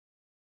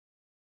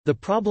The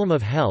problem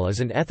of hell is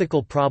an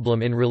ethical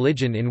problem in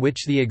religion in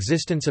which the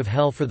existence of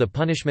hell for the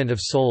punishment of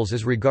souls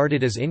is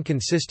regarded as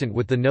inconsistent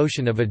with the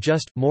notion of a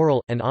just,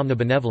 moral, and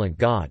omnibenevolent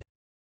God.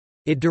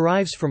 It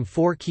derives from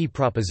four key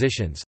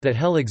propositions: that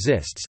hell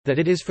exists, that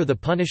it is for the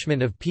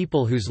punishment of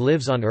people whose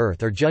lives on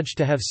earth are judged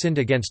to have sinned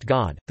against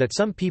God, that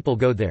some people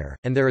go there,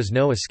 and there is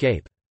no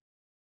escape.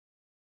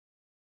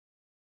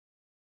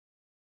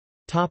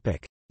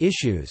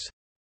 Issues.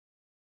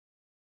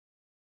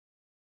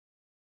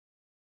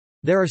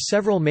 There are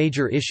several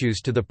major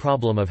issues to the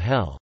problem of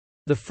hell.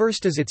 The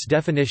first is its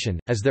definition,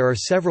 as there are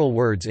several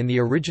words in the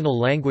original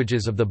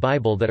languages of the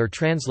Bible that are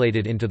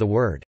translated into the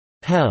word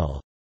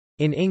hell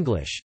in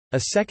English.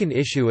 A second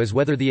issue is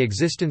whether the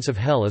existence of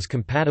hell is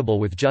compatible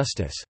with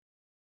justice.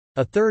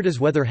 A third is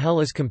whether hell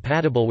is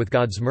compatible with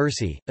God's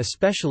mercy,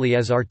 especially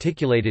as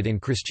articulated in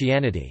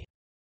Christianity.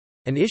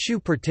 An issue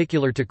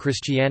particular to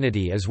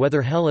Christianity is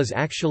whether hell is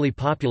actually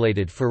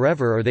populated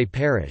forever or they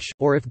perish,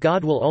 or if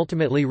God will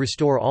ultimately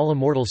restore all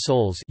immortal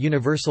souls,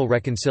 universal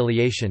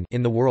reconciliation,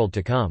 in the world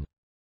to come.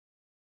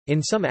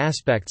 In some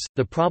aspects,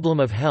 the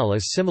problem of hell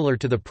is similar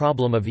to the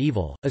problem of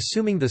evil,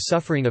 assuming the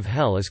suffering of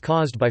hell is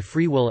caused by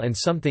free will and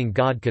something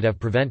God could have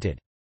prevented.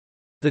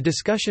 The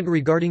discussion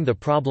regarding the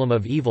problem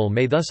of evil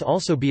may thus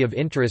also be of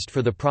interest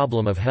for the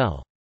problem of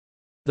hell.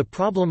 The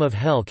problem of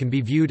hell can be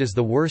viewed as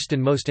the worst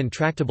and most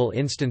intractable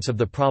instance of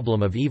the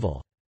problem of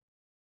evil.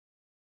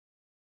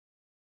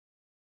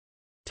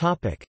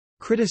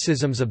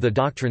 Criticisms of the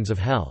doctrines of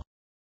hell.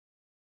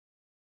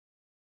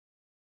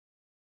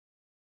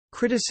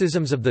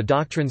 Criticisms of the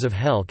doctrines of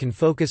hell can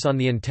focus on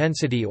the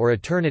intensity or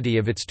eternity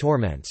of its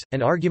torments,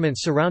 and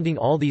arguments surrounding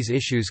all these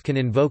issues can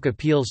invoke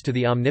appeals to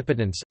the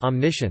omnipotence,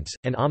 omniscience,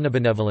 and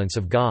omnibenevolence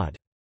of God.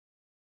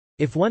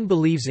 If one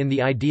believes in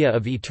the idea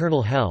of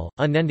eternal hell,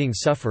 unending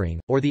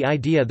suffering, or the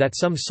idea that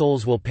some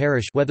souls will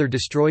perish whether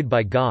destroyed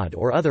by God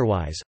or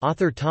otherwise,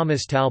 author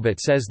Thomas Talbot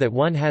says that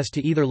one has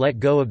to either let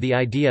go of the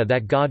idea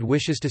that God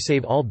wishes to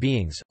save all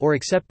beings, or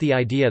accept the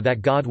idea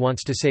that God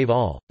wants to save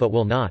all, but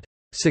will not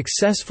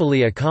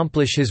successfully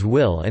accomplish his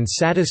will and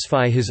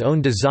satisfy his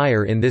own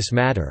desire in this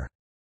matter.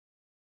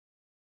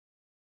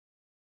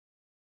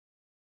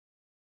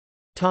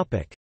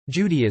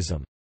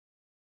 Judaism.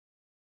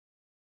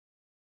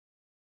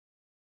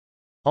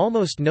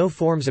 Almost no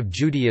forms of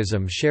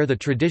Judaism share the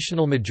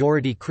traditional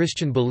majority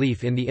Christian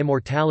belief in the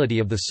immortality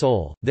of the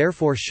soul,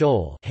 therefore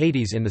Sheol,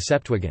 Hades in the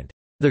Septuagint,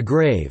 the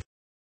grave,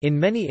 in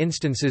many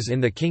instances in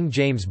the King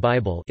James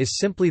Bible, is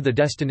simply the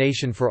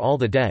destination for all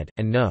the dead,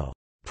 and no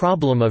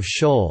problem of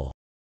Sheol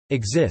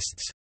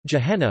exists.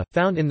 Gehenna,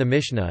 found in the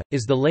Mishnah,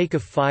 is the lake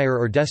of fire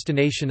or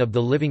destination of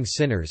the living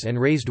sinners and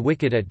raised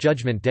wicked at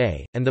Judgment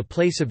Day, and the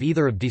place of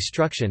either of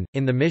destruction,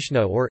 in the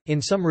Mishnah or,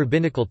 in some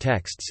rabbinical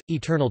texts,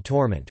 eternal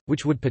torment,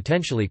 which would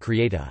potentially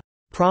create a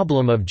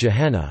problem of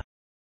Gehenna.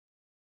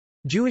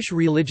 Jewish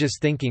religious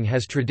thinking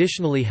has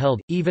traditionally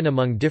held, even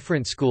among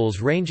different schools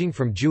ranging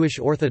from Jewish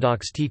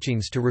Orthodox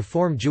teachings to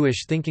Reform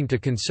Jewish thinking to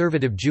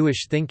conservative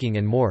Jewish thinking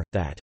and more,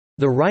 that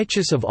the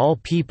righteous of all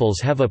peoples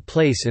have a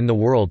place in the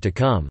world to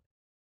come.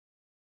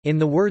 In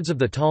the words of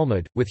the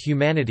Talmud, with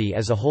humanity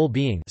as a whole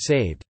being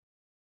saved.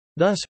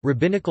 Thus,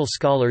 rabbinical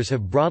scholars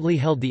have broadly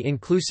held the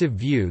inclusive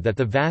view that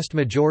the vast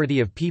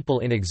majority of people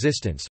in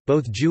existence,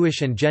 both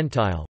Jewish and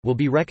Gentile, will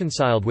be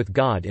reconciled with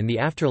God in the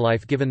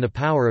afterlife given the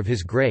power of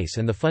His grace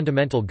and the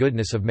fundamental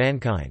goodness of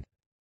mankind.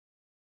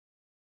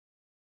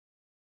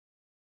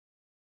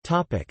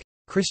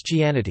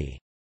 Christianity.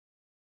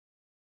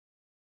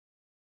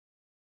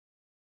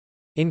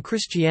 In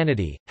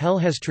Christianity, hell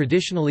has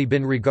traditionally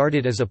been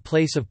regarded as a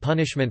place of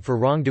punishment for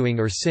wrongdoing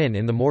or sin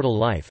in the mortal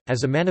life,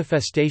 as a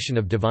manifestation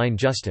of divine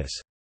justice.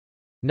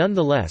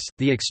 Nonetheless,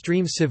 the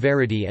extreme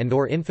severity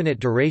and/or infinite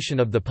duration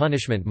of the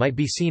punishment might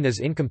be seen as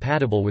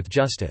incompatible with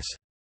justice.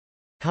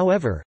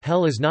 However,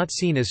 hell is not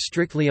seen as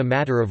strictly a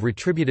matter of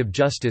retributive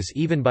justice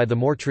even by the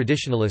more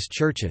traditionalist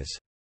churches.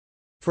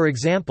 For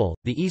example,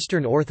 the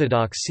Eastern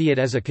Orthodox see it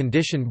as a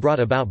condition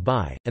brought about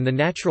by, and the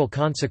natural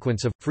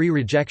consequence of, free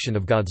rejection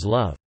of God's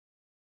love.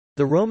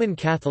 The Roman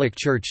Catholic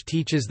Church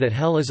teaches that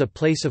hell is a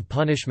place of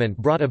punishment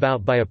brought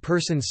about by a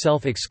person's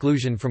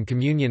self-exclusion from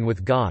communion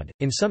with God.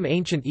 In some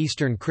ancient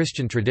Eastern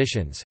Christian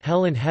traditions,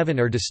 hell and heaven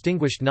are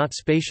distinguished not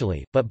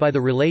spatially, but by the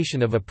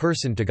relation of a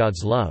person to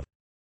God's love.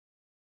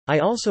 I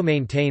also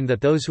maintain that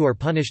those who are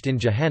punished in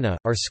Gehenna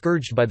are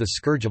scourged by the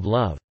scourge of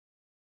love.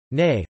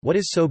 Nay, what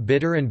is so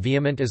bitter and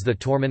vehement as the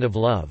torment of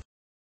love?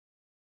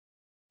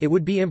 It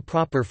would be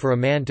improper for a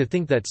man to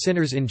think that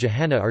sinners in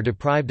Gehenna are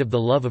deprived of the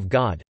love of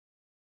God.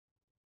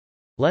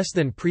 Less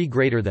than pre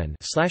greater than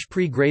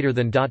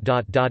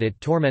it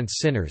torments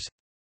sinners.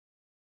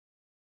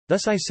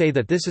 Thus I say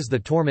that this is the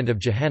torment of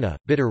Gehenna,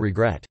 bitter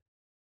regret.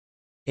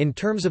 In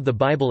terms of the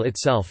Bible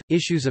itself,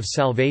 issues of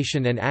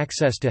salvation and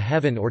access to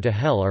heaven or to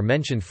hell are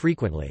mentioned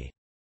frequently.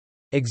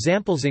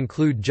 Examples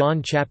include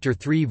John chapter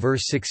 3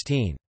 verse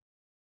 16.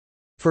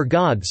 For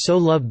God so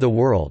loved the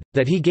world,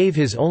 that he gave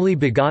his only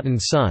begotten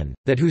Son,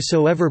 that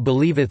whosoever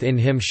believeth in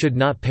him should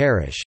not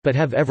perish, but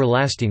have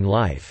everlasting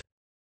life.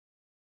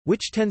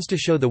 which tends to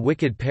show the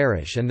wicked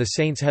perish and the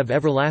saints have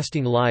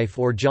everlasting life,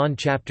 or John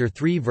chapter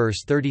 3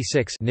 verse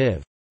 36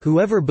 Niv.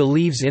 Whoever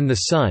believes in the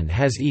Son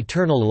has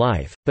eternal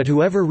life, but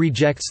whoever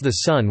rejects the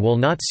Son will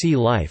not see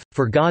life,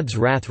 for God's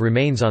wrath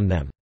remains on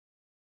them.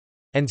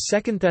 And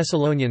 2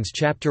 Thessalonians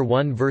chapter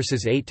 1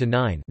 verses 8 to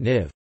 9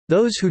 Niv.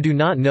 Those who do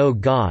not know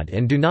God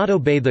and do not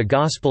obey the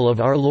gospel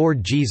of our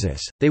Lord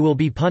Jesus, they will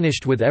be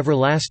punished with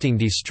everlasting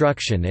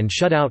destruction and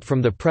shut out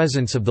from the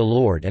presence of the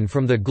Lord and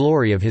from the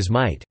glory of his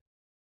might.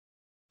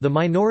 The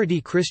minority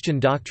Christian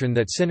doctrine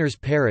that sinners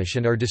perish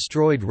and are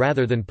destroyed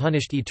rather than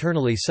punished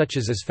eternally, such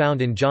as is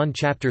found in John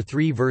chapter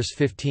 3 verse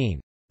 15,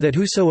 that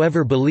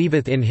whosoever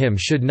believeth in him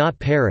should not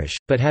perish,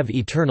 but have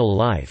eternal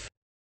life,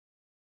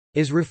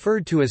 is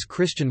referred to as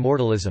Christian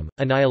mortalism,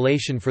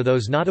 annihilation for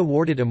those not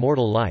awarded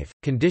immortal life,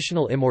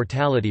 conditional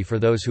immortality for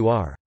those who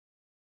are.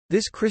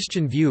 This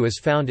Christian view is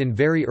found in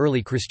very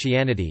early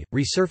Christianity,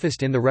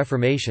 resurfaced in the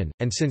Reformation,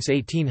 and since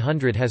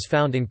 1800 has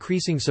found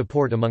increasing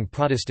support among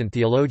Protestant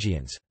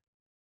theologians.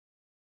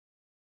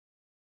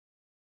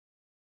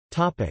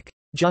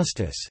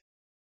 Justice.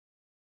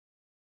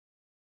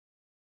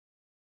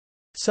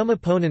 Some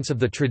opponents of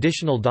the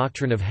traditional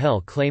doctrine of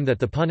hell claim that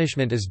the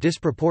punishment is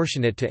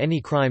disproportionate to any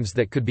crimes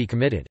that could be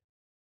committed.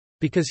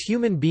 Because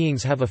human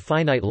beings have a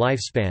finite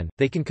lifespan,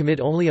 they can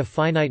commit only a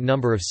finite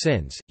number of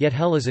sins, yet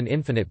hell is an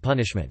infinite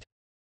punishment.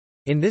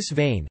 In this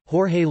vein,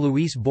 Jorge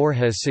Luis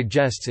Borges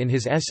suggests in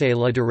his essay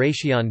La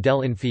Duración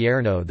del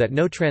Infierno that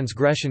no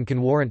transgression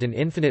can warrant an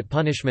infinite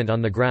punishment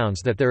on the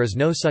grounds that there is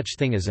no such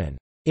thing as an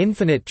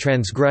infinite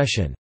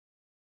transgression.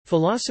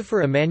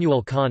 Philosopher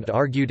Immanuel Kant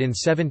argued in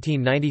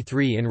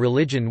 1793 in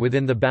Religion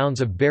Within the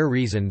Bounds of Bare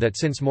Reason that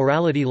since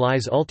morality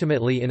lies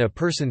ultimately in a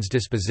person's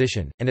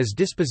disposition, and as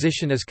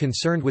disposition is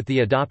concerned with the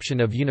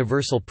adoption of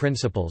universal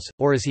principles,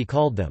 or as he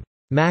called them,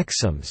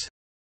 maxims,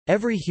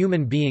 every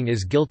human being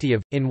is guilty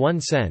of, in one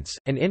sense,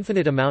 an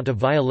infinite amount of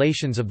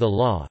violations of the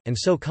law, and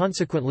so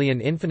consequently an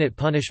infinite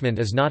punishment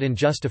is not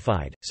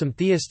unjustified. Some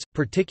theists,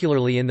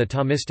 particularly in the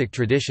Thomistic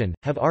tradition,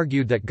 have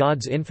argued that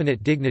God's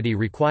infinite dignity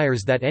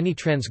requires that any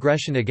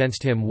transgression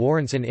against him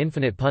warrants an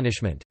infinite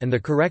punishment, and the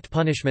correct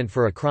punishment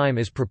for a crime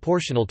is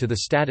proportional to the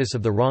status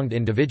of the wronged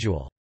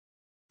individual.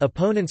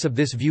 Opponents of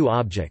this view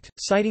object,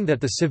 citing that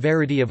the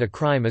severity of a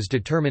crime is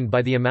determined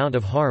by the amount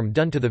of harm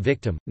done to the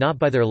victim, not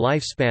by their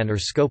lifespan or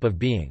scope of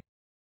being.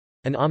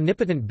 An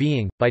omnipotent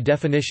being, by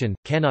definition,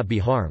 cannot be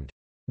harmed.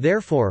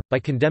 Therefore, by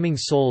condemning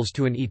souls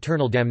to an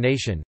eternal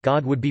damnation,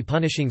 God would be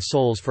punishing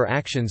souls for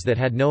actions that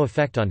had no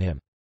effect on him.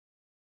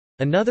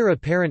 Another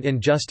apparent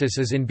injustice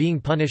is in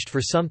being punished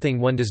for something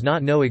one does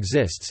not know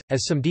exists,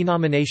 as some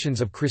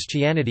denominations of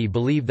Christianity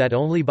believe that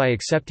only by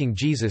accepting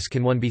Jesus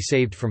can one be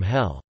saved from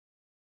hell.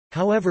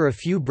 However, a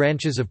few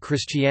branches of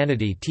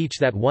Christianity teach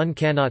that one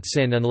cannot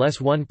sin unless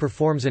one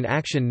performs an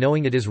action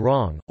knowing it is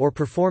wrong, or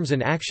performs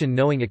an action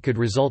knowing it could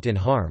result in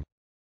harm.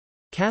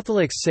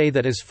 Catholics say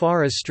that as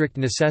far as strict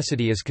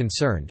necessity is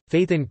concerned,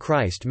 faith in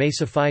Christ may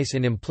suffice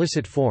in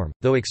implicit form,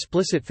 though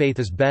explicit faith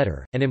is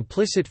better, and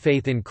implicit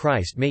faith in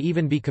Christ may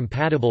even be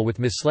compatible with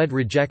misled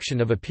rejection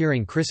of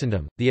appearing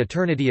Christendom. The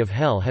eternity of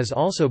hell has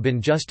also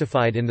been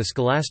justified in the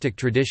scholastic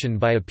tradition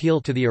by appeal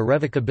to the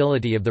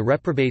irrevocability of the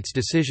reprobate's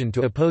decision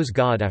to oppose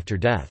God after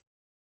death.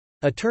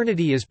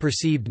 Eternity is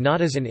perceived not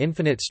as an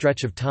infinite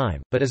stretch of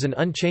time, but as an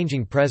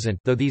unchanging present,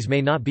 though these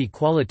may not be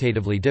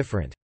qualitatively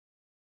different.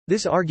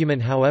 This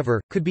argument,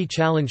 however, could be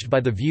challenged by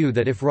the view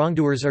that if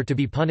wrongdoers are to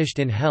be punished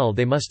in hell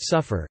they must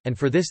suffer, and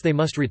for this they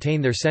must retain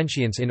their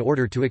sentience in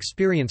order to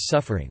experience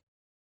suffering.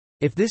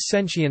 If this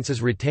sentience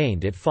is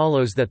retained, it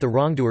follows that the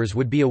wrongdoers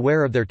would be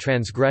aware of their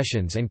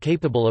transgressions and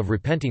capable of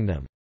repenting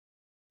them.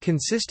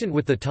 Consistent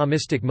with the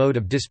Thomistic mode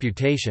of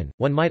disputation,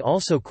 one might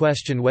also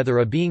question whether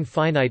a being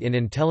finite in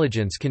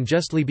intelligence can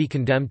justly be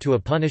condemned to a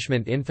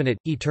punishment infinite,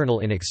 eternal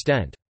in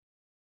extent.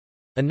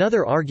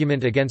 Another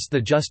argument against the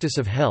justice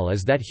of hell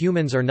is that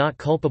humans are not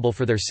culpable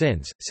for their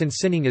sins, since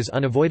sinning is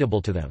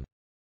unavoidable to them.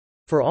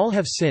 For all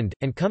have sinned,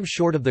 and come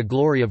short of the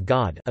glory of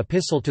God.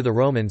 Epistle to the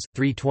Romans,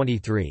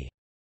 3:23.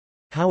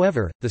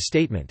 However, the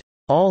statement,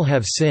 all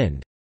have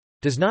sinned,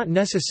 does not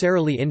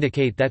necessarily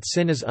indicate that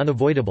sin is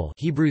unavoidable.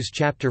 Hebrews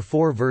chapter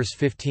 4 verse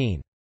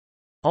 15.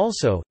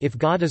 Also, if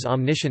God is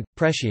omniscient,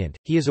 prescient,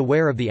 he is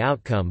aware of the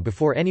outcome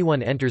before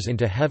anyone enters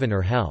into heaven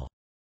or hell.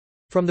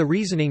 From the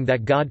reasoning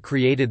that God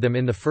created them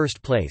in the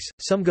first place,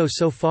 some go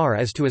so far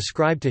as to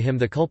ascribe to him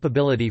the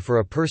culpability for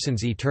a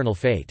person's eternal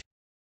fate.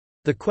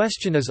 The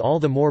question is all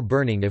the more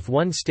burning if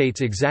one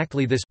states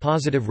exactly this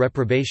positive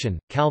reprobation,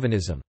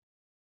 Calvinism.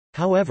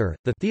 However,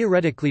 the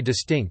theoretically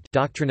distinct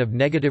doctrine of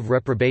negative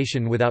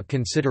reprobation without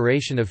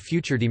consideration of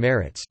future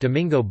demerits,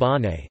 Domingo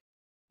Bane,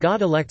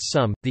 God elects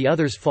some, the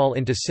others fall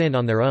into sin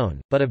on their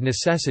own, but of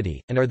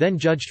necessity, and are then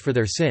judged for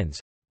their sins,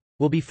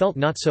 will be felt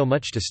not so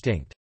much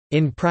distinct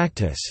in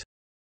practice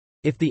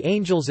If the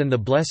angels and the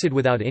blessed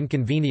without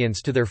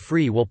inconvenience to their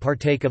free will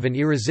partake of an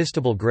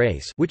irresistible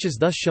grace which is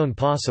thus shown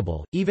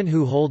possible, even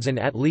who holds an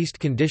at least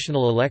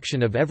conditional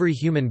election of every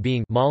human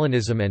being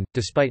Molinism and,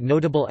 despite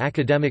notable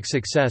academic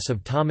success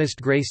of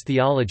Thomist grace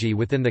theology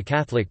within the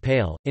Catholic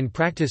pale, in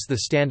practice the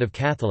stand of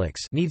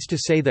Catholics needs to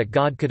say that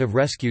God could have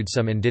rescued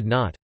some and did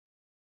not.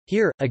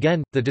 Here,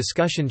 again, the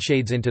discussion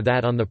shades into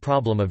that on the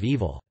problem of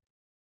evil.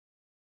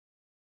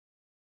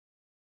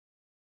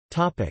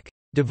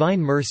 Divine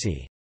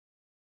mercy.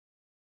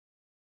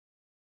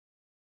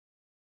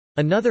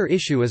 Another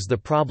issue is the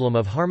problem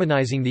of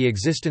harmonizing the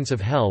existence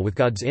of hell with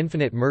God's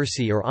infinite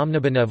mercy or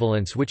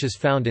omnibenevolence which is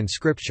found in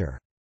Scripture.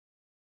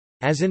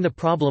 As in the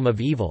problem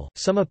of evil,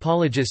 some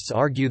apologists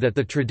argue that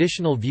the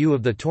traditional view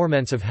of the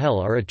torments of hell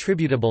are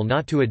attributable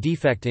not to a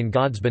defect in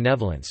God's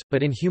benevolence,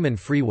 but in human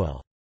free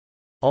will.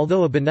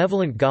 Although a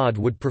benevolent God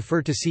would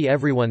prefer to see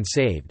everyone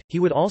saved, he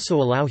would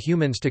also allow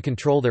humans to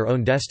control their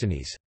own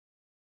destinies.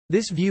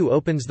 This view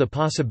opens the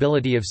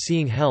possibility of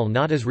seeing hell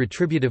not as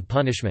retributive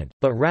punishment,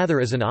 but rather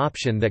as an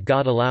option that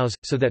God allows,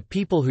 so that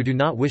people who do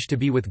not wish to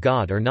be with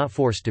God are not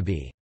forced to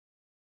be.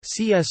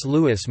 C.S.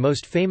 Lewis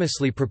most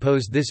famously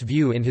proposed this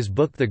view in his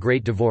book The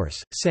Great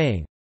Divorce,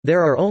 saying,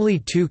 "There are only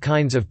two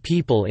kinds of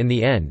people in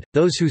the end,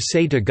 those who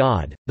say to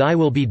God, 'Thy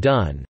will be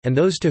done,' and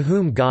those to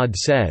whom God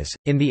says,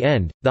 'In the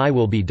end, thy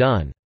will be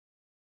done.'"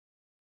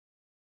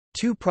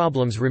 Two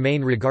problems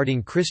remain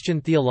regarding Christian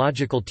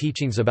theological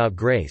teachings about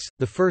grace,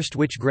 the first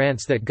which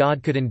grants that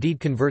God could indeed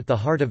convert the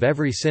heart of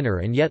every sinner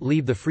and yet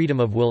leave the freedom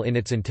of will in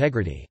its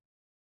integrity.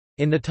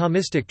 In the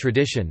Thomistic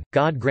tradition,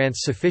 God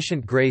grants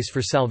sufficient grace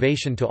for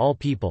salvation to all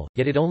people,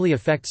 yet it only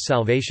affects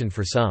salvation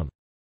for some.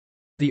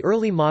 The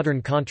early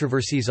modern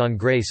controversies on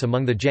grace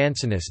among the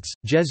Jansenists,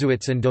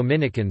 Jesuits and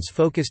Dominicans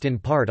focused in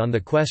part on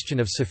the question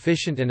of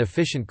sufficient and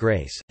efficient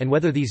grace, and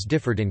whether these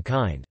differed in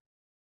kind.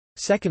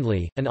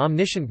 Secondly, an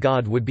omniscient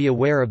God would be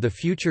aware of the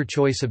future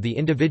choice of the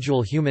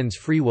individual human's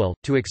free will,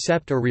 to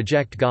accept or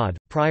reject God,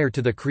 prior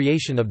to the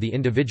creation of the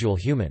individual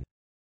human.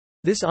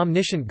 This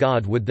omniscient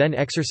God would then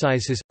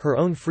exercise her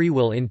own free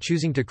will in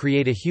choosing to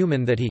create a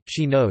human that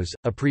she knows,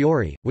 a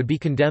priori, would be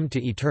condemned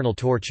to eternal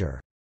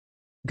torture.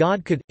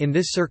 God could, in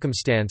this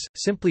circumstance,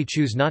 simply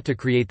choose not to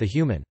create the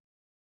human.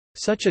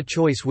 Such a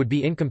choice would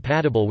be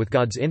incompatible with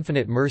God's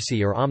infinite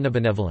mercy or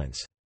omnibenevolence.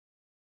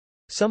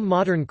 Some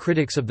modern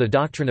critics of the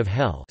doctrine of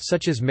hell,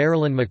 such as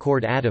Marilyn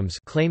McCord Adams,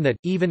 claim that,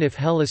 even if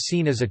hell is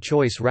seen as a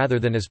choice rather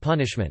than as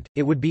punishment,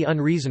 it would be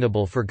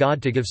unreasonable for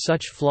God to give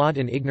such flawed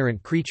and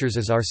ignorant creatures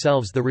as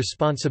ourselves the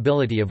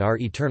responsibility of our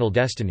eternal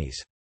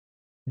destinies.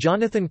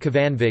 Jonathan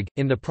Kvanvig,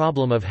 in The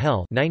Problem of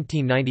Hell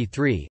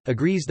 1993,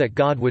 agrees that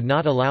God would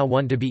not allow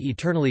one to be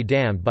eternally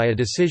damned by a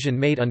decision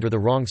made under the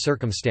wrong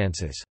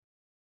circumstances.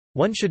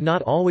 One should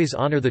not always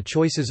honor the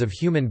choices of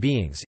human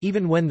beings,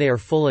 even when they are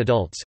full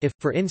adults, if,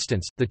 for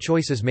instance, the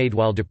choice is made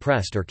while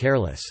depressed or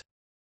careless.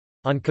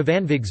 On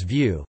Kvanvig's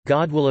view,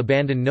 God will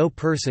abandon no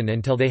person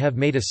until they have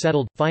made a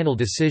settled, final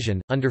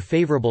decision, under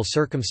favorable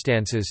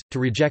circumstances, to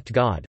reject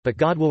God, but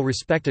God will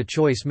respect a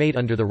choice made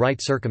under the right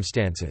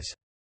circumstances.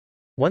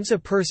 Once a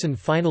person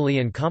finally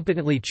and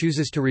competently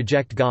chooses to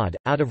reject God,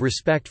 out of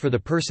respect for the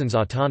person's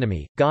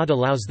autonomy, God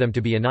allows them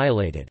to be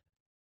annihilated.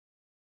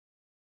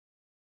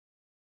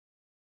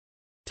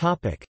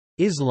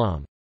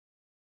 Islam.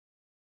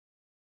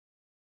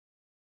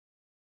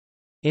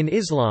 In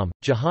Islam,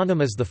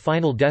 Jahannam is the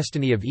final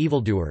destiny of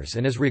evildoers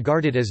and is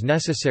regarded as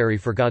necessary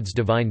for God's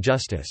divine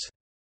justice.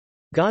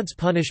 God's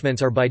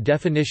punishments are by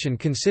definition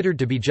considered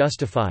to be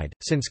justified,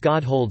 since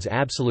God holds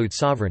absolute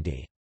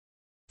sovereignty.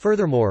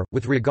 Furthermore,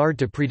 with regard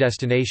to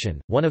predestination,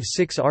 one of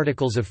 6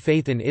 articles of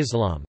faith in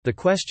Islam, the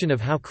question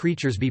of how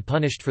creatures be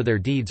punished for their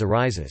deeds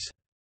arises.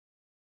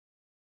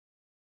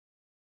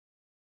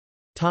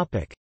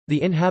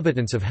 The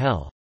inhabitants of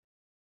hell.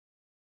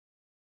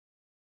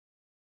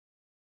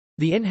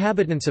 The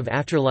inhabitants of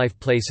afterlife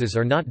places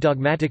are not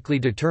dogmatically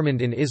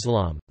determined in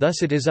Islam,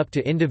 thus it is up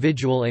to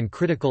individual and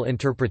critical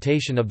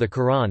interpretation of the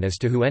Quran as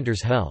to who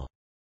enters hell.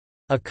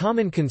 A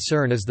common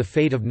concern is the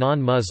fate of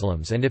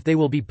non-Muslims and if they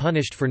will be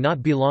punished for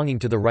not belonging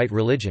to the right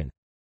religion.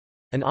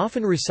 An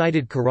often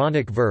recited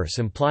Quranic verse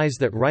implies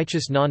that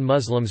righteous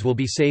non-Muslims will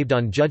be saved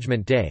on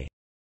Judgment Day.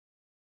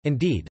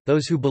 Indeed,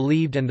 those who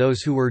believed and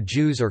those who were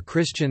Jews or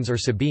Christians or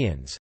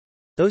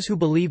Sabaeans—those who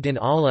believed in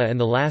Allah and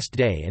the Last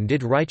Day and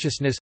did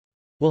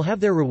righteousness—will have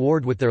their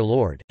reward with their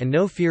Lord, and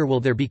no fear will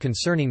there be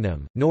concerning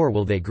them, nor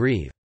will they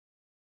grieve.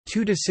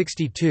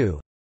 2-62.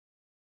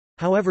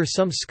 However,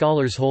 some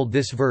scholars hold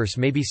this verse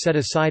may be set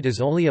aside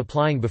as only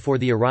applying before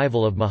the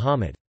arrival of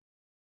Muhammad.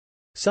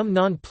 Some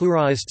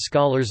non-pluralist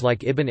scholars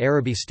like Ibn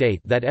Arabi state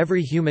that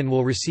every human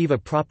will receive a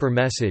proper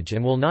message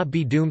and will not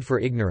be doomed for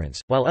ignorance,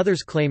 while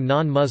others claim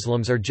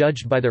non-Muslims are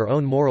judged by their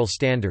own moral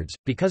standards,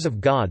 because of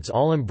God's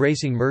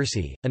all-embracing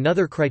mercy.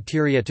 Another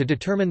criteria to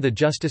determine the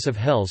justice of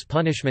hell's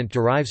punishment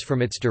derives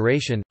from its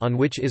duration, on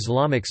which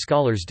Islamic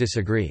scholars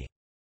disagree.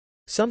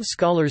 Some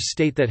scholars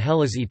state that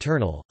hell is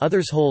eternal,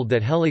 others hold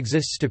that hell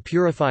exists to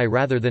purify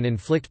rather than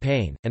inflict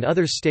pain, and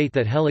others state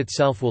that hell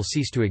itself will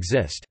cease to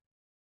exist.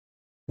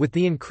 With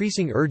the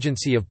increasing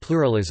urgency of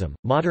pluralism,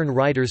 modern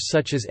writers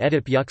such as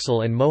Edip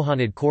Yüksel and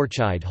Mohanad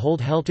Khorchide hold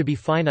hell to be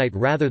finite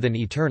rather than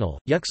eternal.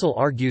 Yüksel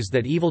argues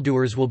that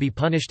evildoers will be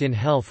punished in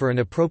hell for an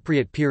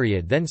appropriate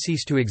period then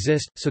cease to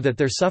exist, so that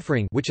their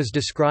suffering, which is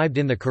described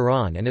in the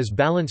Quran and is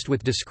balanced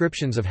with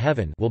descriptions of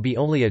heaven, will be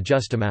only a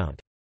just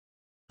amount.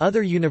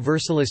 Other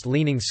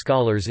universalist-leaning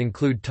scholars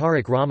include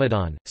Tariq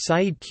Ramadan,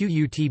 Sayyid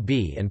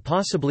Qutb and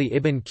possibly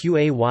Ibn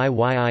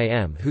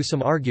Qayyim, who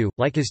some argue,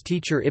 like his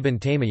teacher Ibn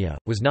Taymiyyah,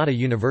 was not a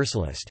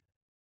universalist.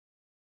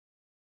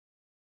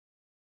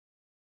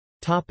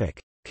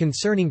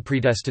 Concerning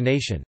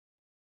predestination.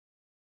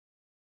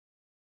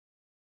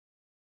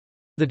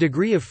 The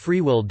degree of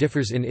free will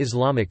differs in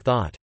Islamic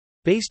thought.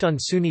 Based on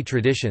Sunni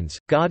traditions,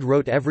 God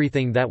wrote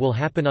everything that will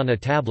happen on a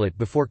tablet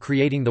before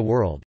creating the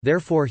world,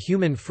 therefore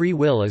human free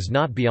will is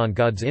not beyond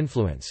God's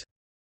influence.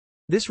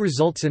 This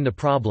results in the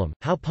problem,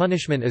 how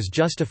punishment is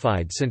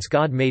justified since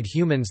God made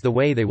humans the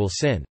way they will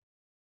sin.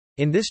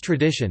 In this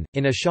tradition,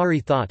 in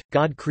Ash'ari thought,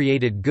 God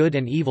created good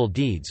and evil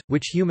deeds,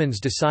 which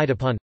humans decide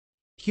upon.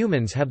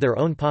 Humans have their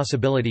own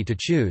possibility to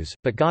choose,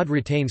 but God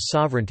retains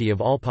sovereignty of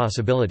all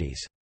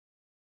possibilities.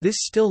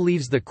 This still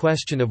leaves the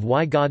question of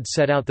why God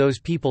set out those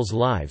people's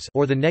lives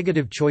or the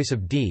negative choice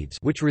of deeds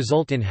which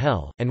result in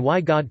hell, and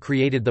why God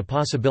created the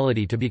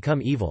possibility to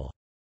become evil.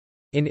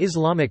 In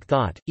Islamic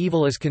thought,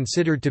 evil is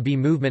considered to be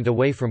movement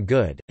away from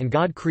good, and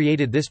God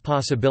created this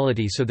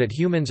possibility so that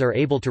humans are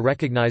able to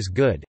recognize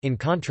good. In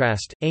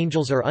contrast,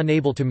 angels are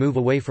unable to move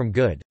away from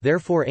good,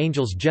 therefore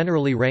angels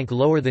generally rank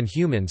lower than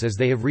humans as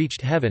they have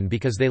reached heaven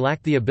because they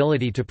lack the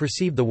ability to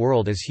perceive the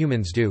world as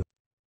humans do.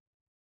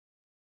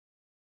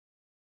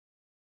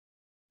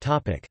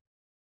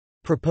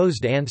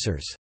 Proposed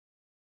answers.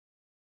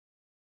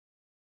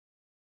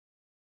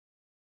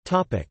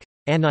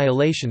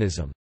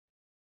 Annihilationism.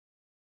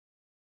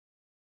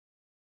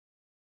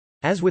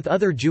 As with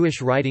other Jewish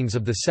writings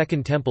of the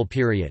Second Temple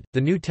period,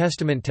 the New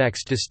Testament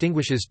text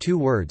distinguishes two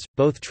words,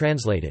 both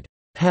translated,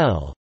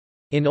 hell,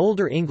 in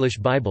older English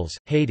Bibles,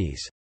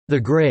 Hades, the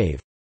grave,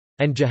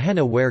 and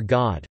Gehenna where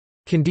God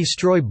can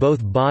destroy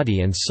both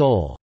body and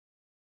soul.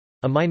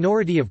 A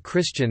minority of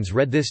Christians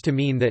read this to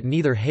mean that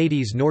neither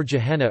Hades nor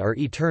Gehenna are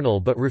eternal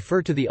but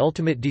refer to the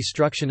ultimate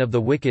destruction of the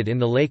wicked in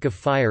the lake of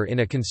fire in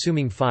a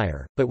consuming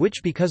fire, but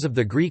which because of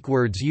the Greek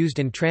words used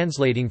in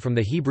translating from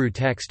the Hebrew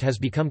text has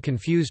become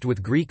confused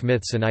with Greek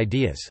myths and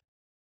ideas.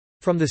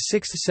 From the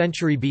 6th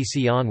century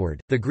BC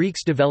onward, the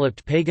Greeks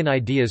developed pagan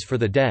ideas for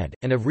the dead,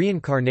 and of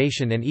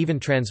reincarnation and even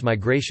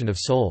transmigration of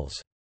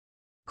souls.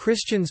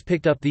 Christians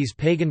picked up these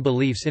pagan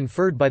beliefs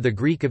inferred by the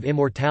Greek of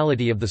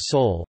immortality of the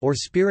soul, or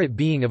spirit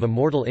being of a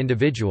mortal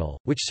individual,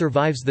 which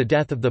survives the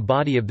death of the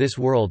body of this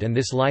world and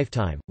this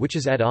lifetime, which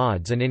is at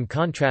odds and in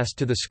contrast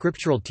to the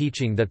scriptural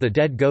teaching that the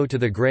dead go to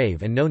the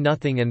grave and know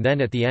nothing and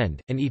then at the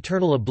end, an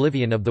eternal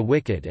oblivion of the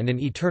wicked and an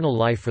eternal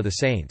life for the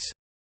saints.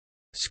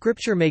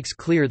 Scripture makes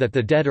clear that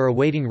the dead are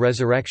awaiting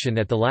resurrection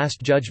at the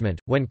Last Judgment,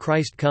 when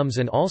Christ comes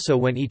and also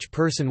when each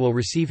person will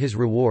receive his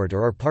reward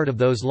or are part of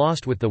those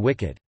lost with the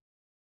wicked.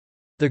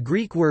 The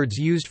Greek words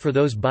used for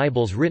those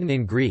Bibles written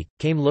in Greek,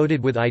 came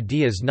loaded with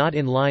ideas not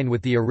in line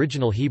with the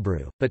original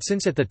Hebrew, but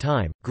since at the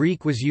time,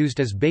 Greek was used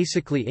as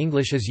basically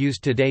English is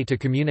used today to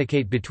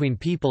communicate between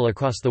people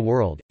across the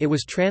world, it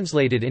was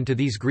translated into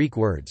these Greek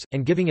words,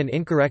 and giving an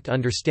incorrect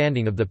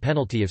understanding of the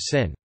penalty of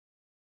sin.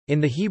 In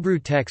the Hebrew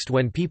text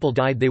when people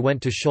died they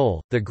went to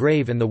Sheol, the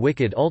grave, and the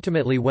wicked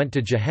ultimately went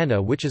to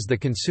Gehenna, which is the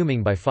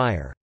consuming by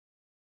fire.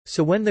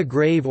 So when the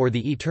grave or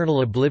the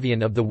eternal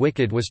oblivion of the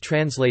wicked was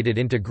translated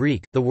into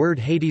Greek, the word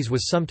Hades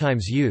was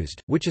sometimes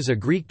used, which is a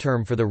Greek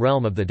term for the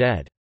realm of the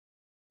dead.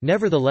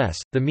 Nevertheless,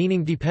 the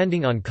meaning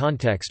depending on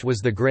context was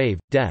the grave,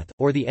 death,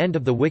 or the end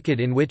of the wicked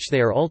in which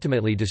they are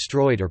ultimately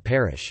destroyed or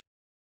perish.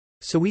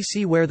 So we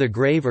see where the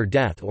grave or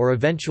death or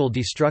eventual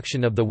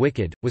destruction of the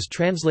wicked, was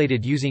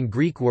translated using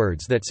Greek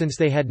words that since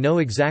they had no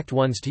exact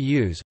ones to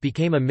use,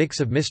 became a mix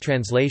of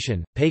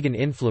mistranslation, pagan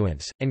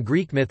influence, and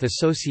Greek myth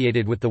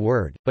associated with the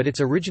word, but its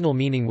original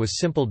meaning was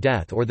simple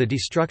death or the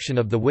destruction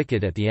of the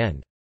wicked at the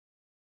end.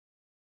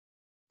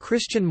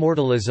 Christian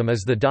mortalism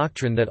is the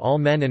doctrine that all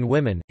men and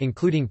women,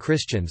 including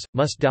Christians,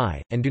 must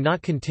die, and do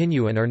not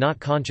continue and are not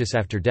conscious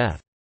after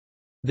death.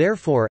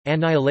 Therefore,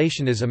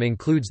 annihilationism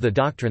includes the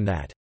doctrine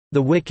that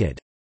the wicked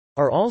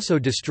are also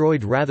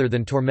destroyed rather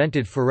than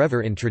tormented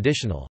forever in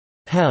traditional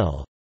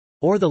hell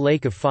or the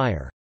lake of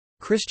fire.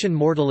 Christian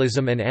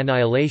mortalism and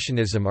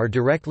annihilationism are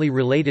directly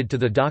related to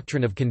the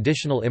doctrine of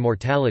conditional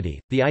immortality,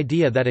 the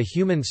idea that a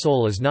human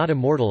soul is not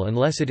immortal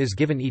unless it is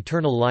given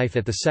eternal life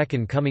at the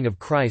second coming of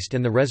Christ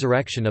and the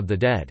resurrection of the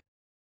dead.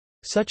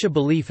 Such a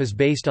belief is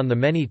based on the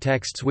many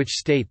texts which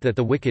state that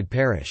the wicked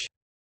perish.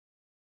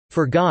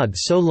 For God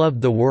so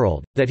loved the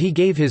world, that he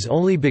gave his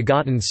only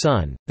begotten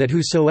Son, that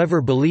whosoever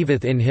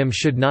believeth in him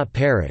should not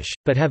perish,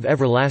 but have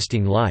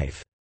everlasting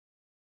life."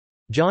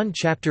 John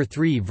chapter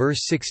 3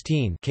 verse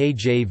 16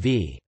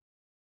 KJV.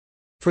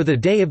 For the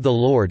day of the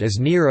Lord is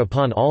near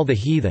upon all the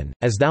heathen,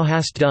 as thou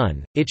hast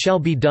done, it shall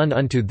be done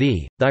unto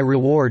thee, thy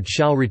reward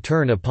shall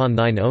return upon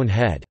thine own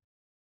head.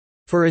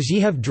 For as ye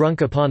have drunk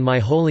upon my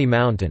holy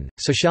mountain,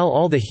 so shall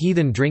all the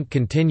heathen drink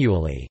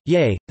continually,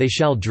 yea, they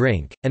shall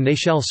drink, and they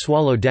shall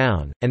swallow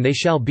down, and they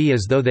shall be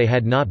as though they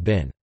had not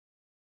been."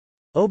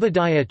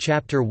 Obadiah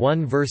chapter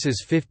 1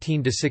 verses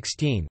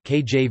 15–16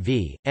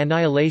 KJV.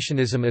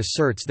 Annihilationism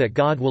asserts that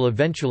God will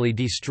eventually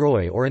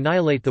destroy or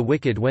annihilate the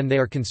wicked when they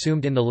are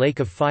consumed in the lake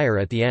of fire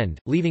at the end,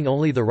 leaving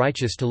only the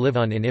righteous to live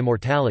on in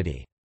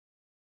immortality.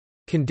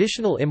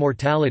 Conditional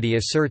immortality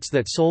asserts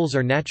that souls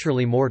are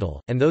naturally mortal,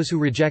 and those who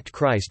reject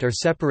Christ are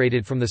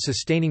separated from the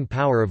sustaining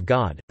power of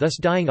God, thus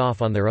dying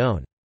off on their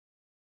own.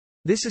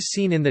 This is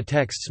seen in the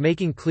texts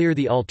making clear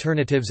the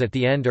alternatives at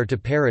the end are to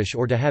perish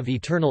or to have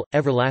eternal,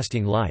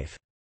 everlasting life.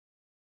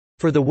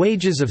 "For the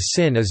wages of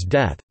sin is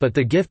death, but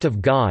the gift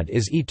of God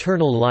is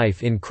eternal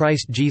life in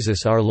Christ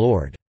Jesus our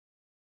Lord."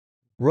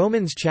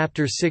 Romans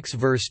chapter 6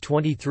 verse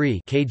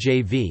 23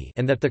 KJV,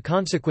 and that the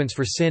consequence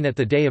for sin at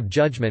the day of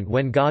judgment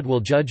when God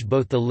will judge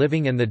both the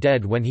living and the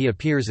dead when he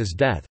appears is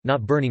death,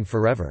 not burning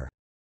forever.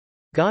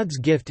 God's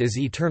gift is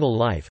eternal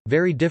life,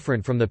 very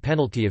different from the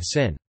penalty of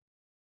sin.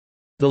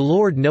 "The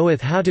Lord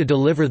knoweth how to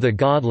deliver the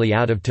godly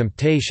out of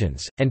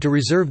temptations, and to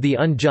reserve the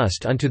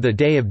unjust unto the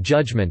day of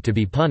judgment to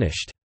be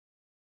punished."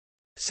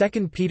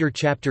 2 Peter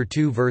chapter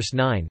 2 verse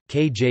 9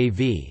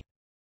 KJV.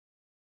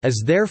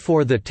 "As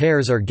therefore the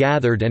tares are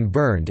gathered and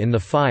burned in the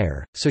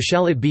fire, so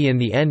shall it be in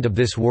the end of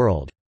this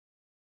world."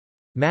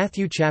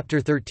 Matthew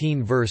chapter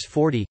 13 verse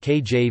 40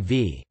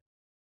 KJV.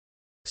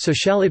 "So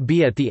shall it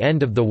be at the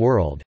end of the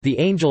world, the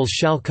angels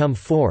shall come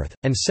forth,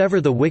 and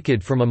sever the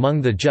wicked from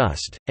among the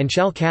just, and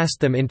shall cast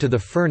them into the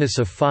furnace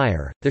of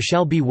fire, there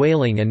shall be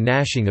wailing and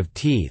gnashing of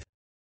teeth."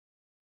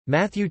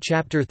 Matthew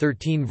chapter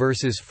 13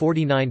 verses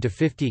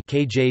 49–50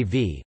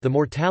 KJV. The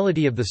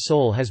mortality of the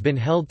soul has been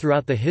held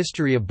throughout the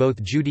history of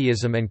both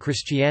Judaism and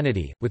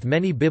Christianity, with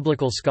many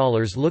biblical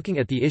scholars looking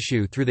at the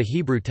issue through the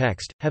Hebrew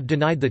text, have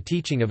denied the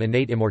teaching of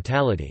innate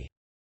immortality.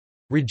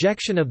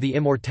 Rejection of the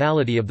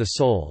immortality of the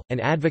soul, and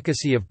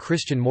advocacy of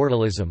Christian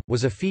mortalism,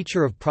 was a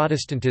feature of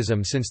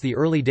Protestantism since the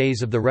early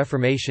days of the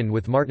Reformation,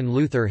 with Martin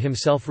Luther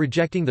himself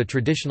rejecting the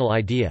traditional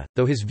idea,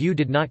 though his view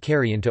did not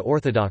carry into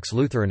Orthodox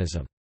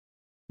Lutheranism.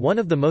 One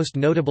of the most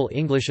notable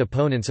English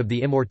opponents of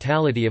the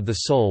immortality of the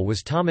soul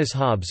was Thomas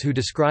Hobbes, who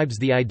describes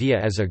the idea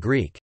as a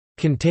Greek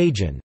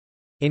contagion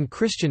in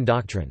Christian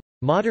doctrine.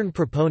 Modern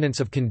proponents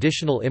of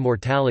conditional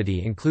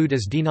immortality include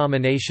as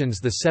denominations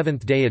the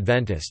Seventh-day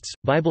Adventists,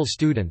 Bible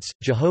students,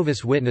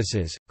 Jehovah's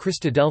Witnesses,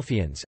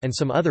 Christadelphians, and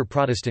some other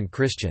Protestant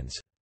Christians.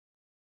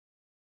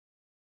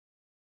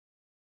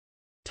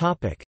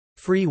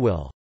 Free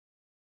will.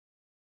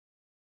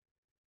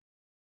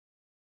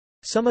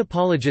 Some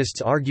apologists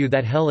argue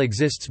that hell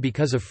exists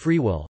because of free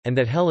will, and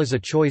that hell is a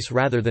choice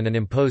rather than an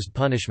imposed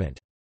punishment.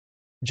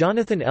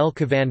 Jonathan L.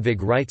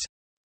 Kvanvig writes,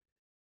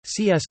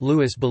 C.S.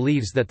 Lewis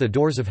believes that the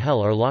doors of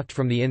hell are locked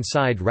from the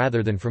inside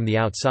rather than from the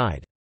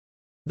outside.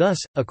 Thus,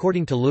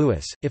 according to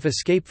Lewis, if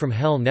escape from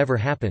hell never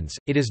happens,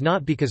 it is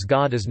not because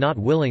God is not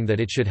willing that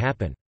it should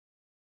happen.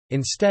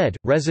 Instead,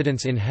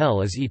 residence in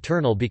hell is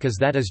eternal because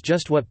that is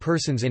just what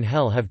persons in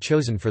hell have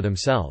chosen for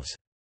themselves.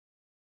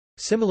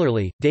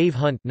 Similarly, Dave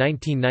Hunt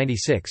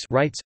 1996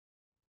 writes,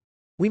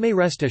 "We may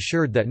rest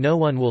assured that no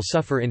one will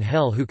suffer in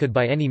hell who could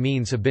by any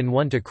means have been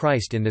won to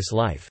Christ in this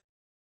life.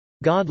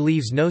 God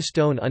leaves no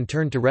stone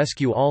unturned to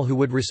rescue all who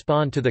would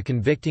respond to the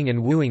convicting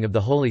and wooing of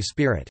the Holy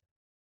Spirit."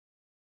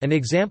 An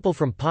example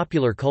from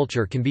popular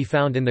culture can be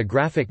found in the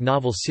graphic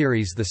novel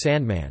series The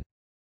Sandman.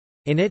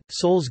 In it,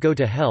 souls go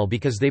to hell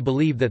because they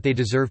believe that they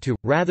deserve to,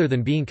 rather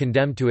than being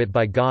condemned to it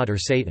by God or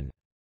Satan.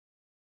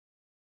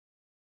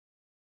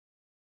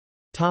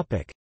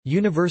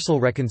 Universal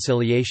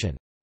reconciliation.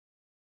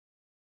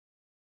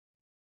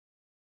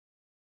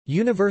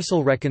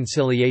 Universal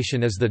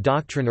reconciliation is the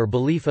doctrine or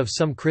belief of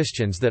some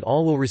Christians that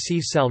all will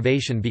receive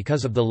salvation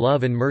because of the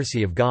love and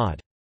mercy of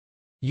God.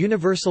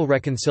 Universal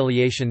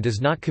reconciliation does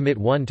not commit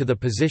one to the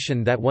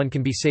position that one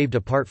can be saved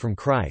apart from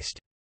Christ.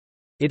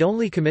 It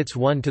only commits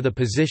one to the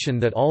position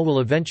that all will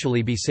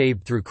eventually be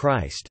saved through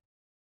Christ.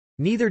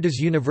 Neither does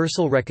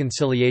universal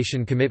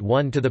reconciliation commit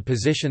one to the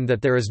position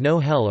that there is no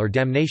hell or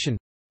damnation.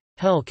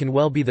 Hell can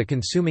well be the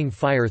consuming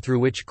fire through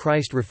which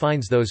Christ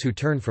refines those who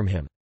turn from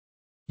him.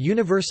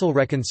 Universal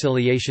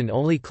reconciliation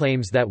only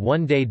claims that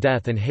one day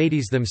death and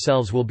Hades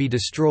themselves will be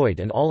destroyed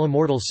and all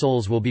immortal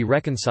souls will be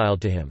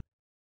reconciled to him.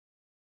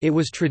 It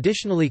was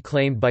traditionally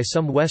claimed by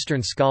some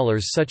Western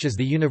scholars such as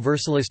the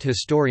Universalist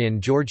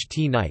historian George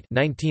T. Knight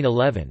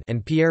 (1911)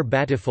 and Pierre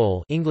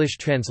Batiffol (English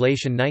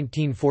translation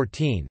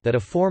 1914) that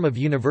a form of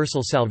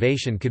universal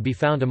salvation could be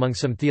found among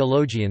some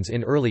theologians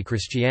in early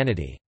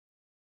Christianity.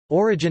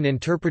 Origen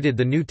interpreted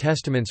the New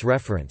Testament's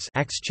reference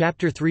Acts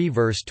chapter 3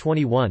 verse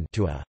 21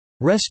 to a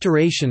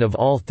restoration of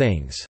all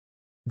things,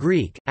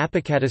 Greek,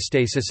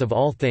 apokatastasis of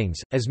all things,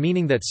 as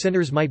meaning that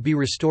sinners might be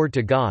restored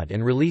to God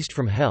and released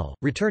from hell,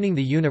 returning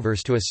the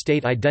universe to a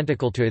state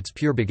identical to its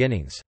pure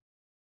beginnings.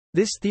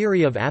 This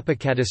theory of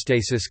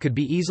apokatastasis could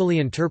be easily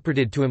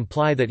interpreted to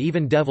imply that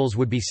even devils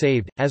would be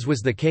saved, as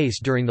was the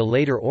case during the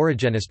later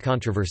Origenist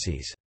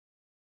controversies.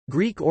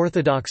 Greek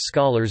Orthodox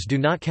scholars do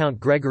not count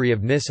Gregory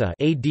of Nyssa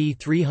AD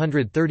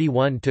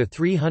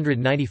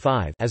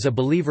 331–395 as a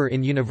believer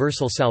in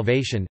universal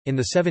salvation. In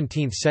the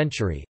 17th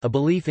century, a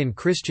belief in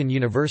Christian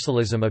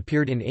universalism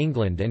appeared in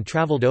England and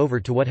traveled over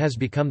to what has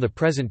become the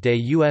present-day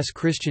U.S.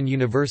 Christian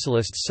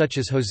Universalists such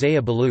as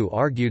Hosea Ballou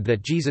argued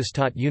that Jesus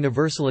taught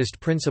universalist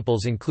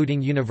principles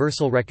including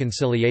universal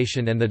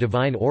reconciliation and the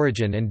divine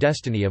origin and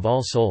destiny of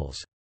all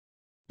souls.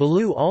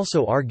 Ballou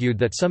also argued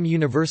that some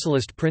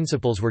universalist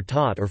principles were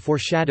taught or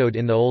foreshadowed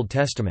in the Old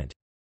Testament.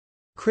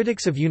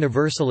 Critics of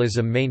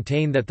universalism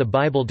maintain that the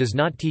Bible does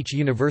not teach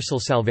universal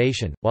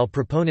salvation, while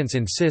proponents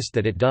insist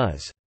that it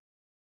does.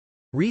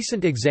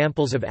 Recent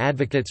examples of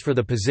advocates for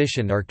the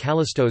position are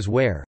Kallistos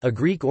Ware, a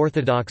Greek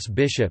Orthodox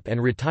bishop and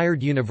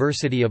retired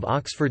University of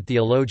Oxford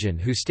theologian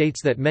who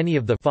states that many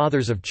of the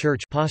Fathers of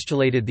Church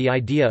postulated the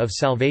idea of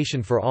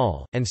salvation for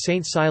all, and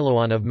Saint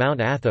Silouan of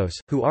Mount Athos,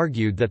 who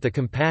argued that the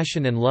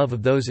compassion and love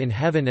of those in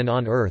heaven and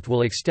on earth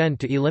will extend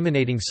to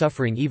eliminating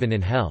suffering even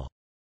in hell.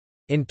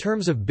 In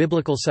terms of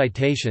biblical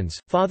citations,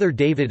 Father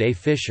David A.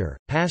 Fisher,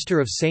 pastor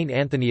of St.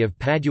 Anthony of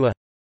Padua,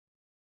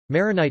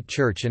 Maronite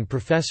Church and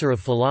professor of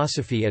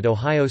philosophy at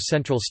Ohio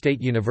Central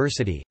State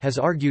University, has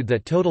argued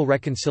that total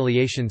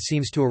reconciliation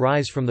seems to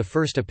arise from the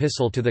first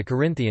epistle to the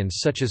Corinthians,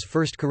 such as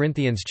 1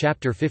 Corinthians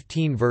chapter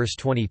 15 verse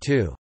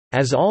 22,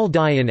 "As all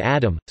die in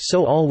Adam,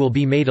 so all will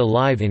be made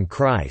alive in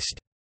Christ,"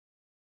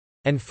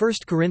 and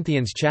 1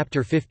 Corinthians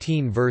chapter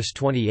 15 verse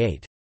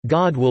 28,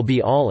 "God will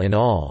be all in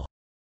all."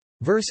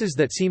 Verses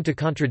that seem to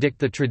contradict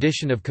the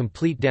tradition of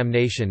complete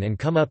damnation and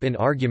come up in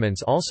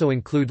arguments also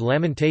include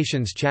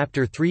Lamentations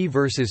chapter 3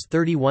 verses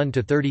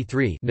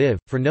 31–33, Niv,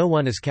 "For no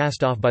one is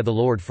cast off by the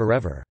Lord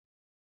forever.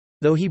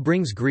 Though he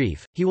brings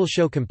grief, he will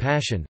show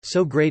compassion,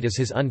 so great is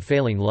his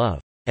unfailing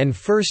love." And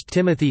 1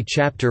 Timothy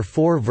chapter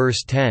 4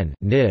 verse 10,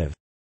 Niv,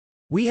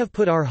 "We have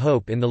put our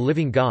hope in the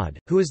living God,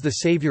 who is the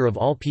Savior of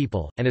all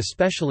people, and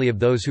especially of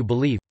those who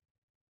believe."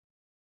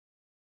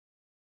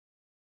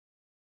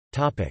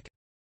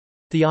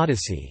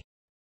 Theodicy.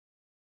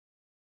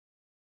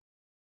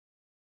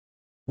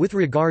 With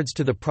regards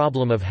to the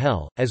problem of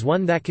hell, as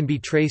one that can be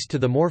traced to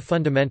the more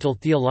fundamental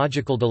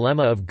theological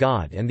dilemma of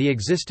God and the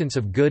existence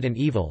of good and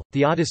evil,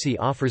 theodicy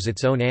offers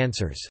its own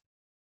answers.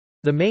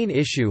 The main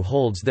issue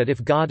holds that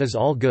if God is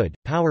all good,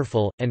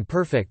 powerful, and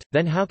perfect,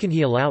 then how can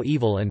he allow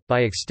evil and,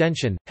 by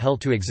extension, hell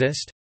to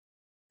exist?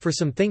 For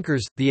some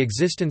thinkers, the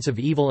existence of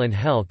evil and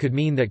hell could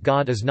mean that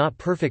God is not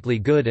perfectly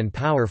good and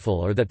powerful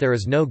or that there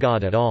is no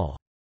God at all.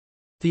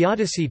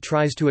 Theodicy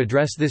tries to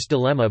address this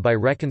dilemma by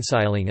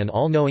reconciling an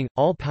all-knowing,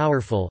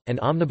 all-powerful, and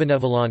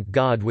omnibenevolent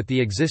God with the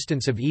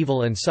existence of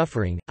evil and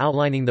suffering,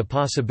 outlining the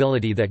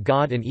possibility that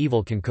God and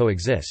evil can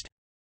coexist.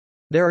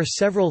 There are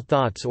several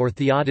thoughts or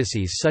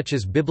theodicies such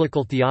as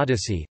biblical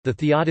theodicy, the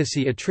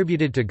theodicy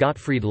attributed to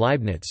Gottfried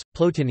Leibniz,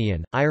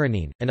 Plotinian,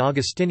 Irenaean, and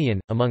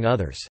Augustinian, among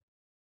others.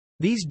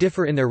 These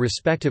differ in their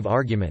respective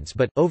arguments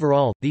but,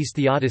 overall, these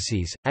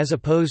theodicies, as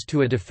opposed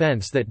to a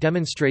defense that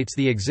demonstrates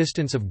the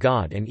existence of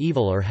God and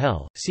evil or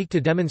hell, seek to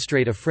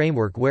demonstrate a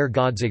framework where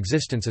God's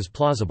existence is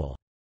plausible.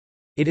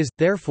 It is,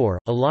 therefore,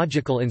 a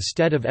logical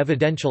instead of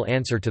evidential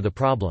answer to the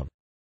problem.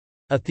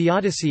 A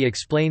theodicy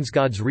explains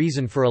God's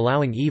reason for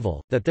allowing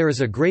evil, that there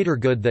is a greater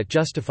good that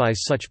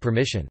justifies such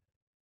permission.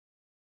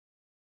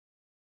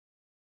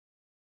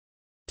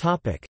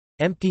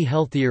 Empty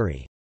hell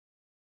theory.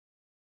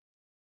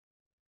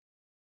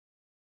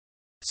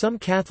 Some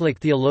Catholic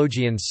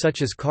theologians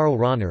such as Karl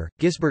Rahner,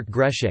 Gisbert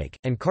Greshake,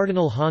 and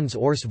Cardinal Hans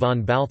Urs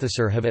von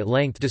Balthasar have at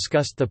length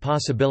discussed the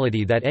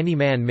possibility that any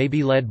man may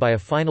be led by a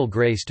final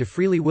grace to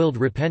freely willed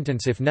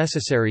repentance if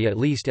necessary, at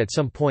least at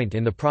some point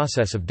in the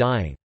process of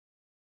dying.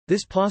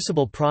 This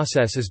possible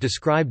process is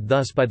described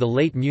thus by the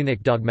late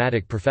Munich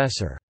dogmatic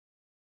professor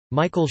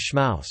Michael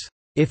Schmaus.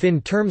 If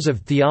in terms of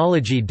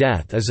theology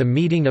death is a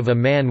meeting of a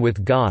man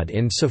with God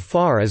in so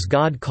far as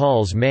God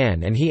calls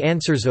man and he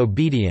answers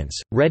obedience,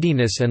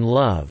 readiness and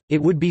love,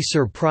 it would be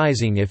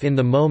surprising if in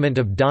the moment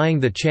of dying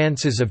the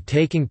chances of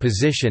taking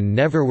position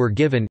never were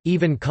given,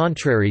 even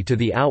contrary to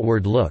the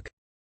outward look.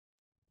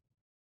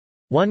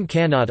 One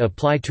cannot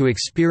apply to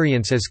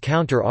experience as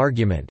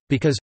counter-argument,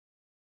 because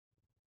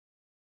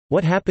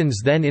what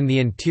happens then in the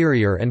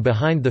interior and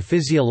behind the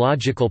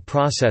physiological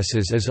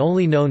processes is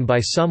only known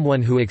by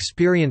someone who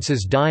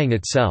experiences dying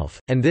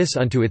itself, and this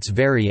unto its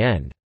very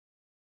end.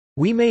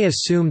 We may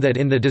assume that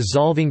in the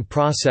dissolving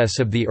process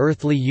of the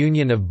earthly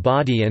union of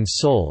body and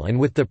soul and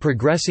with the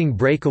progressing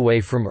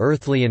breakaway from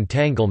earthly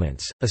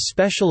entanglements, a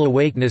special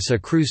awakeness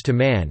accrues to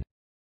man,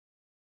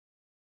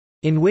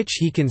 in which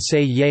he can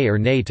say yea or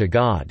nay to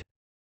God.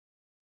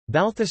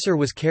 Balthasar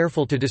was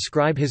careful to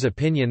describe his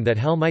opinion that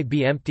hell might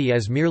be empty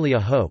as merely a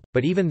hope,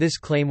 but even this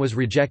claim was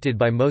rejected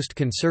by most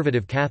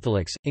conservative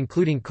Catholics,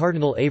 including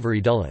Cardinal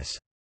Avery Dulles.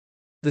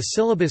 The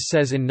syllabus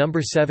says in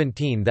number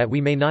 17 that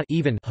we may not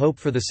even hope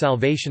for the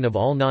salvation of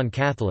all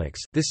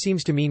non-Catholics. This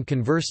seems to mean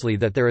conversely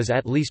that there is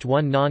at least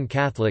one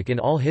non-Catholic in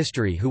all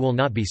history who will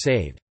not be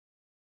saved.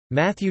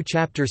 Matthew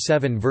chapter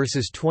 7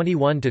 verses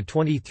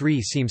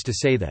 21–23 seems to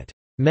say that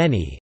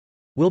many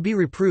will be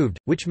reproved,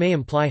 which may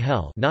imply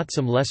hell, not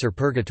some lesser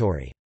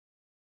purgatory.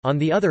 On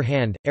the other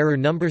hand, error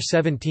number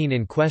 17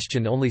 in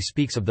question only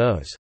speaks of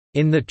those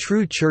in the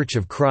true Church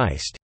of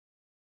Christ,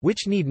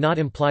 which need not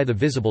imply the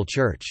visible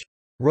Church.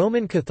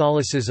 Roman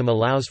Catholicism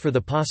allows for the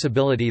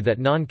possibility that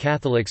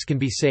non-Catholics can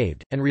be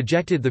saved, and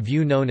rejected the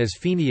view known as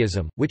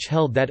Feeneyism, which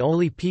held that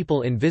only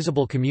people in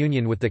visible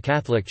communion with the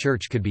Catholic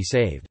Church could be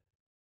saved.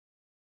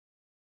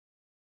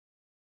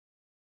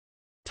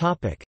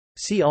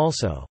 See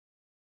also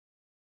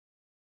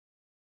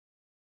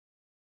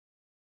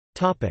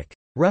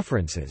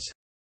References.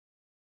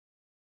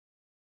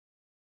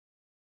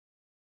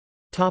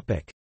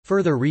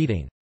 Further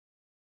reading.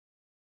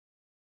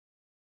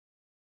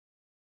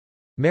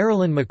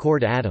 Marilyn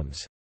McCord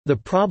Adams. The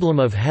Problem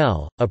of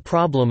Hell, A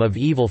Problem of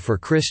Evil for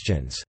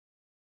Christians.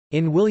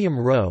 In William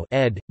Rowe,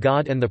 ed.,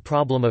 God and the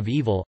Problem of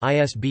Evil,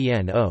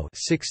 ISBN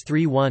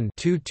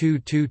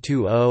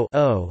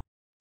 0-631-22220-0.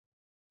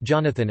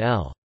 Jonathan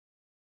L.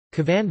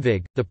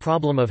 Kvanvig, The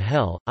Problem of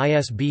Hell,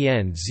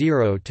 ISBN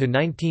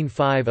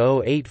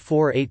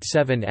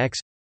 0-19508487-X.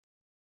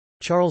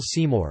 Charles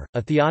Seymour,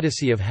 A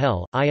Theodicy of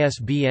Hell,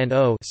 ISBN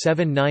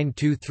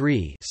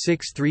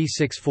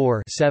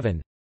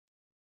 0-7923-6364-7.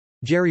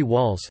 Jerry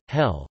Walls,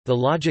 Hell, The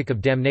Logic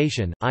of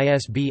Damnation,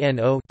 ISBN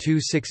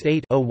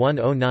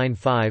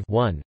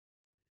 0-268-01095-1.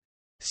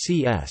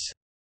 C.S.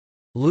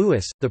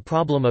 Lewis, The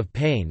Problem of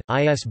Pain,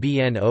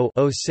 ISBN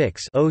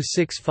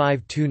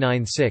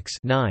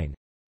 0-06-065296-9.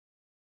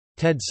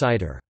 Ted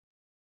Sider.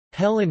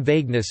 Hell and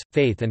Vagueness,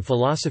 Faith and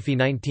Philosophy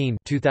 19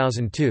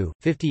 2002,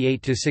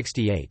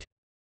 58–68.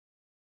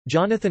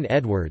 Jonathan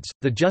Edwards,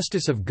 The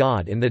Justice of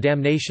God in the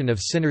Damnation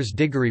of Sinners.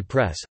 Diggory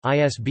Press,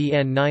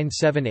 ISBN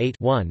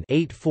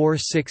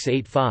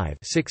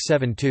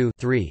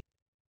 978-1-84685-672-3.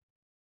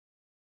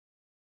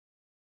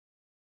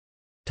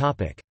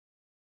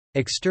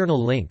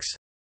 External links.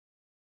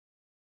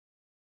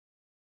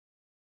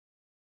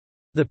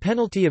 The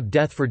Penalty of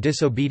Death for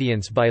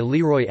Disobedience by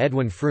Leroy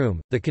Edwin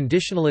Froome, The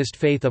Conditionalist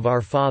Faith of Our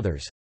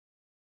Fathers.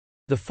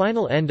 The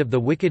Final End of the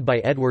Wicked by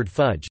Edward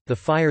Fudge, The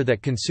Fire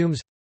That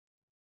Consumes.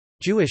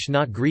 Jewish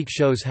not Greek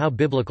shows how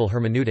biblical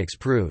hermeneutics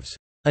proves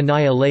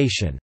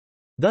annihilation,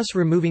 thus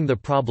removing the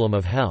problem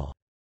of hell.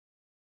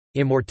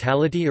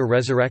 Immortality or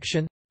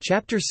Resurrection?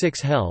 Chapter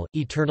 6 Hell,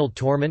 Eternal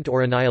Torment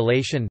or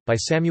Annihilation, by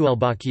Samuel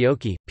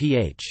Bacchiocchi,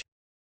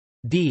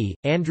 Ph.D.,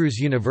 Andrews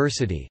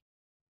University.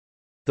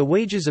 The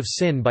Wages of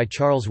Sin by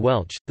Charles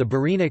Welch, The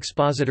Berean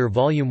Expositor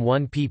Volume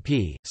 1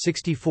 pp.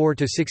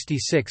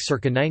 64–66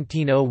 circa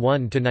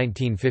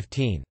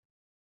 1901–1915.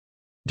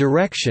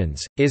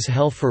 Directions, Is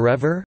Hell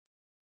Forever?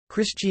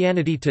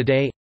 Christianity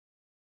Today.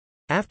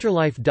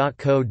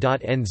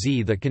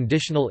 Afterlife.co.nz. The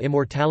Conditional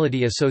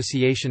Immortality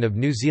Association of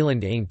New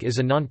Zealand Inc. is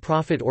a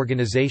non-profit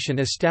organisation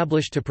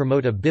established to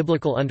promote a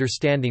biblical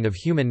understanding of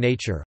human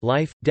nature,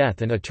 life,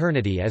 death and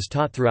eternity as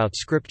taught throughout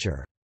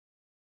Scripture.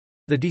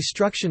 The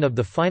Destruction of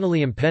the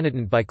Finally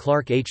Impenitent by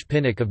Clark H.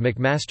 Pinnock of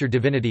McMaster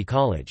Divinity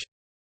College.